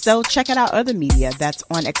podcast. If so, check out our other media that's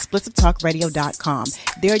on explicittalkradio.com.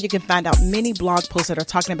 There you can find out many blog posts that are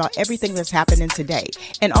talking about everything that's happening today.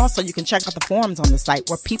 And also you can check out the forums on the site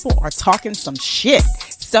where people are talking some shit.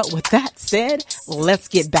 So with that said, let's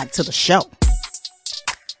get back to the show.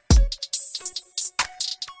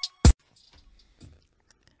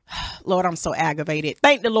 Lord, I'm so aggravated.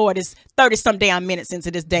 Thank the Lord it's 30 some damn minutes into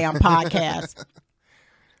this damn podcast.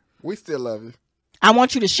 We still love you. I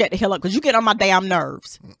want you to shut the hell up because you get on my damn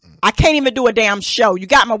nerves. I can't even do a damn show. You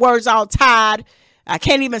got my words all tied. I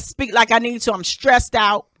can't even speak like I need to. I'm stressed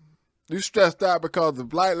out. You stressed out because the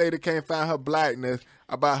black lady can't find her blackness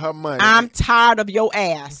about her money. I'm tired of your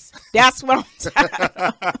ass. That's what I'm tired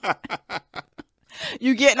of.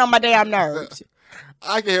 You getting on my damn nerves.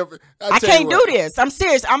 I can help it. I can't do this. I'm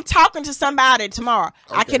serious. I'm talking to somebody tomorrow.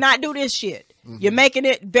 Okay. I cannot do this shit. You're making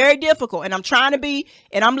it very difficult, and I'm trying to be,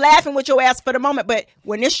 and I'm laughing with your ass for the moment, but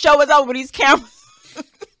when this show is over, these cameras,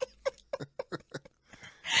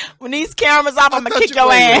 when these cameras off, I'm going to kick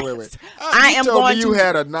your ass. Wait. I am going to. You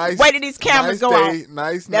had a nice wait till these cameras go off.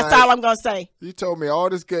 That's all I'm going to say. You told me all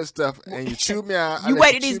this good stuff, and you chewed me out. You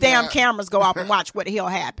wait till these damn cameras go off and watch what the hell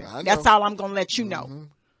happen. That's all I'm going to let you know.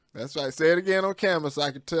 That's right. Say it again on camera so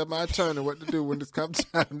I can tell my attorney what to do when it comes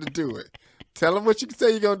time to do it. Tell him what you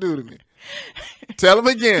say you're going to do to me. Tell him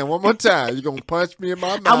again one more time. You're going to punch me in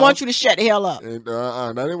my mouth. I want you to shut the hell up. And,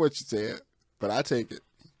 that ain't what you said, but I take it.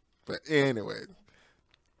 But anyway.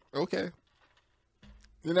 Okay.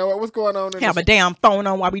 You know what? What's going on? Have a damn phone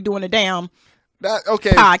on while we doing a damn okay.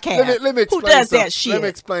 podcast. Let me explain. Who does that shit? Let me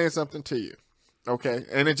explain something to you. Okay?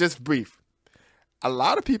 And it's just brief. A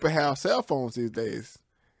lot of people have cell phones these days.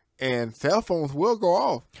 And cell phones will go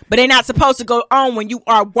off. But they're not supposed to go on when you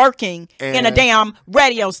are working in a damn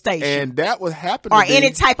radio station. And that would happen. Or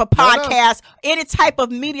any type of podcast, any type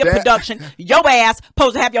of media production. Your ass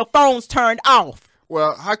supposed to have your phones turned off.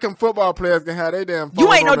 Well, how come football players can have their damn phone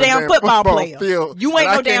You ain't no damn football player. Field, you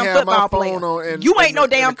ain't no damn football player. You ain't no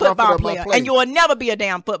damn football player. And you will never be a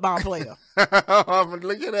damn football player. Look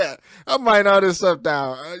at that. I'm writing all this stuff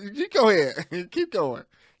down. You go ahead. Keep going.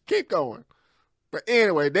 Keep going. But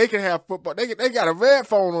anyway, they can have football. They got a red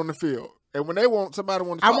phone on the field, and when they want somebody to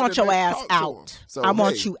talk, I want your ass out. So, I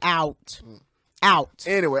want you out, out.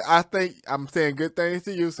 Anyway, I think I'm saying good things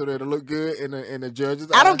to you so that it'll look good in the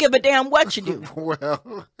judge's eyes. I don't give a damn what you do.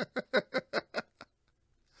 Well,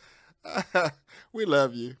 we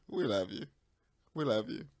love you. We love you. We love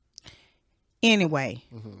you. Anyway,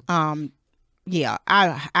 yeah,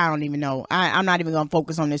 I don't even know. I'm not even gonna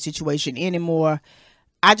focus on this situation anymore.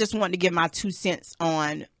 I just wanted to give my 2 cents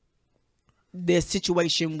on this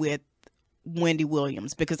situation with Wendy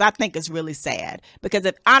Williams, because I think it's really sad. Because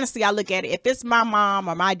if honestly I look at it, if it's my mom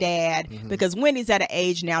or my dad, because Wendy's at an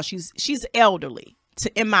age now, she's elderly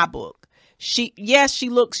in my book. She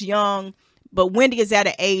looks young, but Wendy is at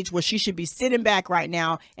an age where she should be sitting back right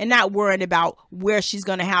now and not worrying about where she's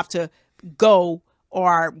going to have to go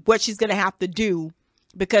or what she's going to have to do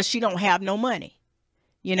because she don't have no money.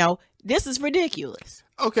 You know, this is ridiculous.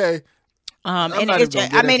 Okay. And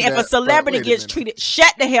if a celebrity gets treated,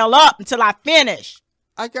 shut the hell up until I finish.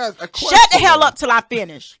 I got a question. Shut the hell up till I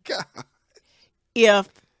finish. God.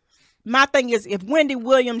 My thing is, if Wendy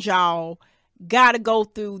Williams, y'all, got to go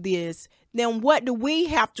through this, then what do we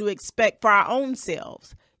have to expect for our own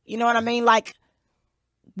selves? You know what I mean? Like,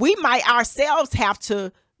 we might ourselves have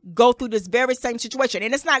to go through this very same situation.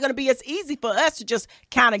 And it's not going to be as easy for us to just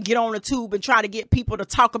kind of get on the tube and try to get people to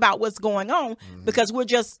talk about what's going on because we're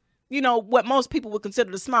just, you know, what most people would consider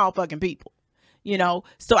the small fucking people, you know?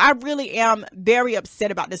 So I really am very upset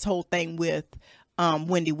about this whole thing with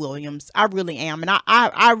Wendy Williams. I really am. And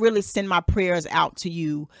I really send my prayers out to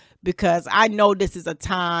you because I know this is a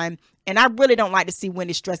time, and I really don't like to see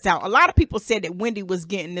Wendy stressed out. A lot of people said that Wendy was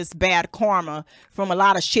getting this bad karma from a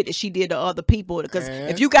lot of shit that she did to other people. Because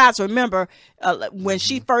if you guys remember, when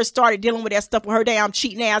she first started dealing with that stuff with her damn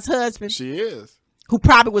cheating ass husband. She is. Who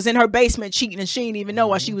probably was in her basement cheating and she didn't even know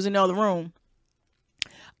while she was in the other room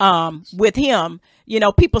with him. You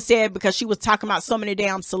know, people said because she was talking about so many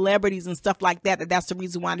damn celebrities and stuff like that, that's the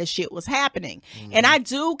reason why this shit was happening. And I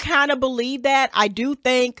do kind of believe that. I do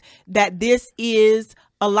think that this is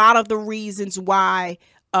a lot of the reasons why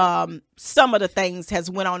some of the things has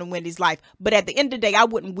went on in Wendy's life. But at the end of the day, I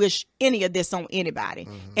wouldn't wish any of this on anybody.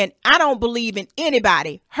 And I don't believe in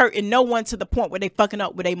anybody hurting no one to the point where they fucking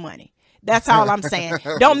up with their money. That's all I'm saying.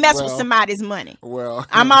 Don't mess with somebody's money. Well,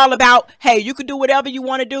 I'm all about, hey, you can do whatever you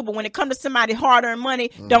want to do, but when it comes to somebody hard-earned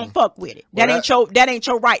money, don't fuck with it. That ain't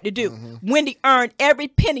your right to do. Wendy earned every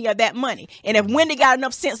penny of that money. And if Wendy got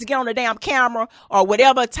enough sense to get on the damn camera or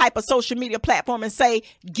whatever type of social media platform and say,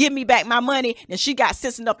 give me back my money, then she got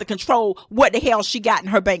sense enough to control what the hell she got in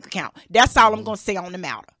her bank account. That's all I'm going to say on the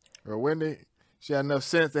matter. Well, Wendy, she had enough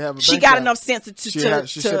sense to have a bank account. She got enough sense to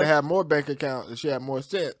she should have had more bank accounts if she had more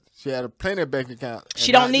sense. She had a plenty of bank accounts.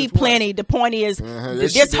 She don't need plenty. The point is,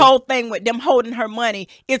 this whole thing with them holding her money,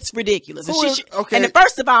 it's ridiculous. And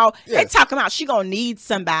first of all, they talking about she gonna need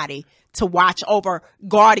somebody to watch over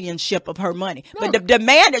guardianship of her money. No. But the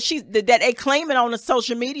man that they claiming on the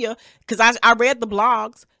social media, because I read the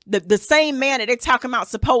blogs, the same man that they talking about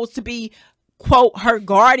supposed to be, quote, her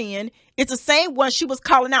guardian, it's the same one she was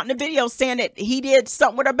calling out in the video saying that he did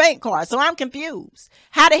something with her bank card. So I'm confused.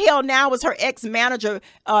 How the hell now is her ex-manager,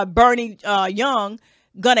 Bernie Young,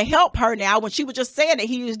 gonna help her now when she was just saying that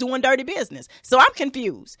he was doing dirty business? So I'm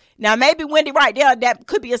confused. Now, maybe Wendy right there, that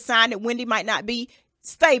could be a sign that Wendy might not be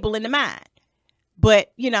stable in the mind.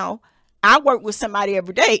 But, you know, I work with somebody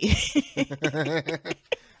every day.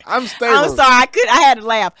 I'm stable. I'm sorry, I had to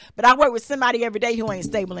laugh, but I work with somebody every day who ain't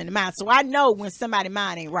stable in the mind, so I know when somebody's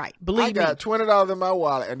mind ain't right. Believe me. I got $20 in my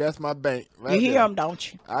wallet, and that's my bank. Right, you hear them,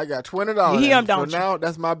 don't you? I got $20. You hear them, don't you? Now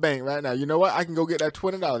that's my bank right now. You know what? I can go get that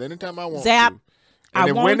 $20 anytime I want. Zap. To. And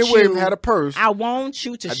if Wendy Williams had a purse, I want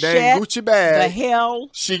you to shut Gucci bag, the hell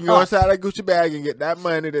she can go inside that Gucci bag and get that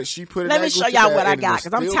money that she put in that Gucci bag. Let me show y'all what I got,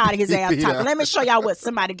 because I'm tired of his ass talking. Let me show y'all what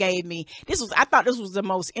somebody gave me. I thought this was the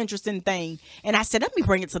most interesting thing. And I said, let me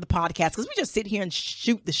bring it to the podcast, because we just sit here and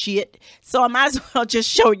shoot the shit. So I might as well just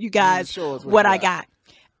show you guys what I got.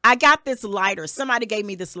 I got this lighter. Somebody gave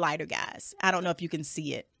me this lighter, guys. I don't know if you can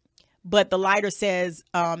see it. But the lighter says,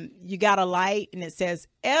 you got a light, and it says,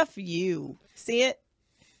 F you. See it?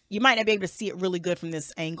 You might not be able to see it really good from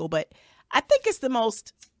this angle, but I think it's the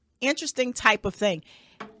most interesting type of thing.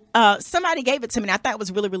 Somebody gave it to me, and I thought it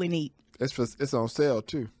was really, really neat. It's on sale,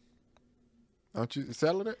 too. Aren't you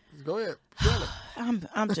selling it? Go ahead. Sell it.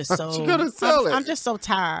 I'm just so... You're going to sell it. I'm just so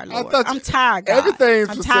tired, Lord. I'm tired, God. Everything's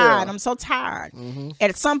I'm for tired. sale. I'm so tired. And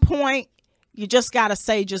at some point, you just got to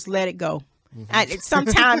say, just let it go.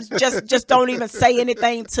 Sometimes just don't even say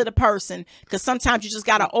anything to the person, because sometimes you just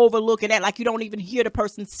got to overlook it, act like you don't even hear the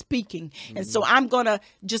person speaking. And so I'm gonna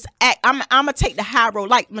just act. I'm gonna take the high road,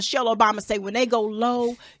 like Michelle Obama say, when they go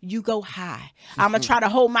low, you go high. I'm gonna try to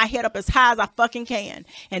hold my head up as high as I fucking can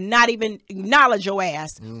and not even acknowledge your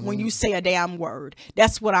ass when you say a damn word.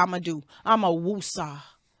 That's what I'm gonna do. I'm a woosah.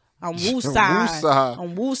 I'm woosah.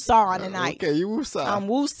 I'm woosah tonight. Okay, you woosah. I'm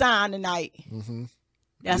woosah tonight.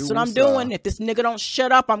 That's what I'm doing. If this nigga don't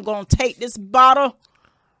shut up, I'm going to take this bottle.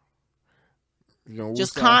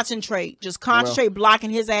 Just concentrate. Just concentrate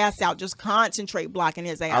blocking his ass out. Just concentrate blocking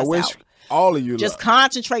his ass out. I wish all of you just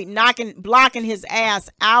concentrate blocking his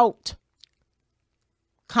ass out.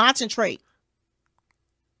 Concentrate.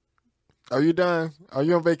 Are you done? Are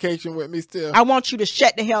you on vacation with me still? I want you to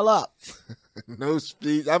shut the hell up. No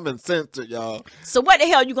speech. I've been censored, y'all. So what the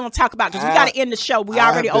hell you gonna talk about? Because we got to end the show. We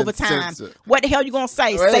already over time. Censored. What the hell you gonna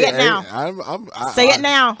say? Say it now. Say it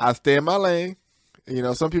now. I stay in my lane. You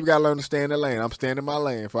know, some people got to learn to stay in their lane. I'm staying in my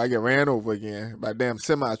lane before I get ran over again by a damn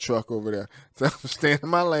semi-truck over there. So I'm staying in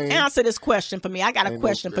my lane. Answer this question for me. I got a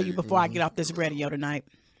question for you before I get off this radio tonight.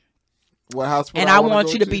 What house? And I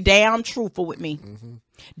want you to be damn truthful with me.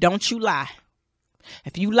 Don't you lie.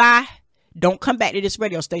 If you lie, don't come back to this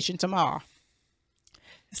radio station tomorrow.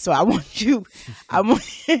 So I want you.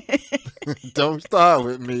 Don't start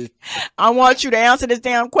with me. I want you to answer this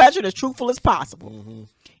damn question as truthful as possible.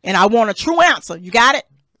 And I want a true answer. You got it?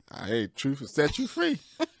 Hey, truth will set you free.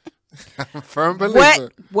 I'm a firm believer.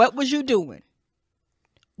 What was you doing?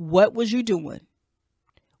 What was you doing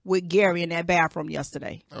with Gary in that bathroom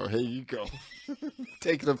yesterday? Oh, here you go.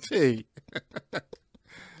 Taking a pee.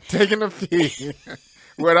 Taking a pee.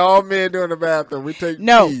 What all men do in the bathroom, we take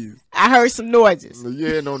pees. I heard some noises. You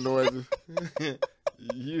hear no noises.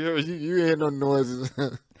 you hear no noises.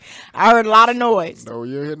 I heard a lot of noise. No,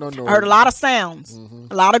 you hear no noise. I heard a lot of sounds.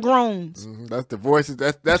 A lot of groans. That's the voices.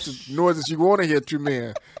 That's the noises you want to hear, true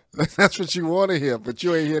men. That's what you want to hear, but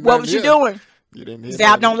you ain't hear nothing. What was you doing? You didn't hear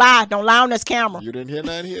Zap, don't lie. Don't lie on this camera. You didn't hear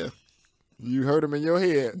nothing here. You heard them in your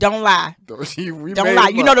head. Don't lie. Don't lie.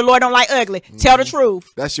 You know the Lord don't like ugly. Tell the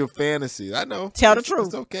truth. That's your fantasy. I know. Tell the truth.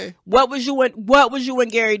 It's okay. What was you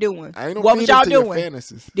and Gary doing? I ain't no what was y'all doing? Your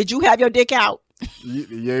fantasies. Did you have your dick out?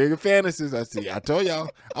 Your fantasies. I see. I told y'all.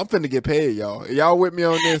 I'm finna get paid, y'all. Y'all with me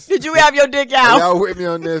on this? Did you have your dick out? Y'all with me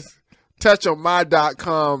on this? Touch on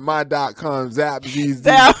my.com, zapgz.com.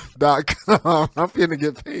 I'm finna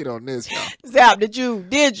get paid on this, y'all. Zap, did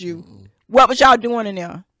you? What was y'all doing in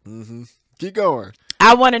there? Keep going.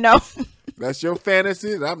 I want to know. That's your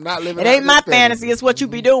fantasy. I'm not living. It ain't my fantasy. It's what you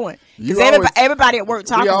be doing. Because everybody at work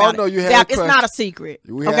talking about know it. You had it's not a secret.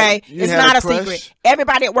 Okay, it's not a secret.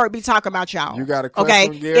 Everybody at work be talking about y'all. You got a crush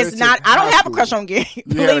on Gary? It's not. I don't have a crush on Gary.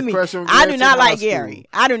 Believe me, I do not like Gary.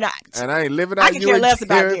 I do not. And I ain't living out. I can care less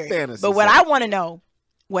about Gary. Fantasy, but what I want to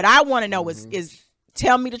know, is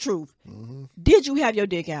tell me the truth. Did you have your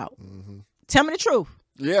dick out? Tell me the truth.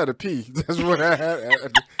 Yeah, the pee. That's what I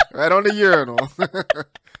had. Right on the urinal.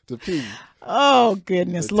 The pee. Oh,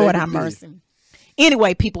 goodness. Lord have mercy.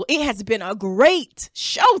 Anyway, people, it has been a great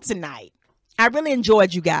show tonight. I really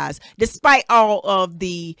enjoyed you guys, despite all of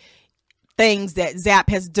the things that Zap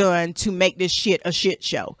has done to make this shit a shit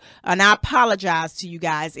show. And I apologize to you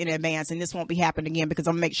guys in advance, and this won't be happening again, because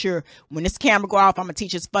I'm gonna make sure when this camera go off, I'm gonna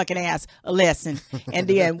teach his fucking ass a lesson. And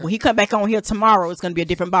then when he come back on here tomorrow, it's gonna be a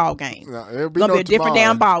different ball game. No, it's gonna be a different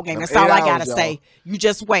damn ball game. That's all I gotta say. You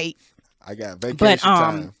just wait. I got vacation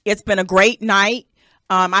time. It's been a great night.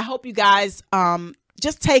 I hope you guys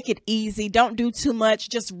just take it easy. Don't do too much.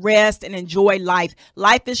 Just rest and enjoy life.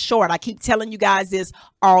 Life is short. I keep telling you guys this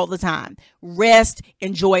all the time. Rest,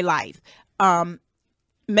 enjoy life.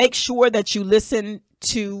 Make sure that you listen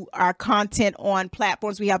to our content on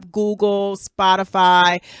platforms. We have Google,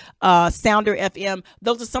 Spotify, Sounder FM.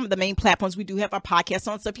 Those are some of the main platforms we do have our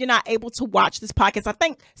podcast on. So if you're not able to watch this podcast, I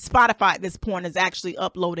think Spotify at this point is actually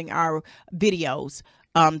uploading our videos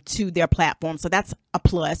to their platform. So that's a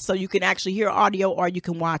plus. So you can actually hear audio or you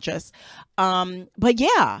can watch us. But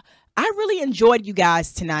yeah, I really enjoyed you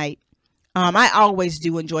guys tonight. I always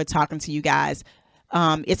do enjoy talking to you guys.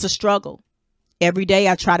 It's a struggle. Every day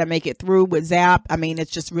I try to make it through with Zap. I mean, it's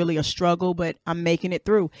just really a struggle, but I'm making it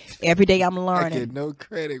through. Every day I'm learning. I get no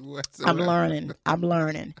credit whatsoever. I'm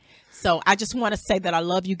learning. So I just want to say that I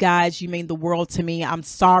love you guys. You mean the world to me. I'm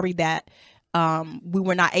sorry that we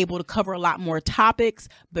were not able to cover a lot more topics,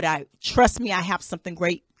 but trust me, I have something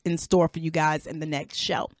great in store for you guys in the next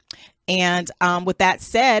show. And with that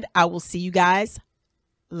said, I will see you guys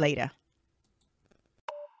later.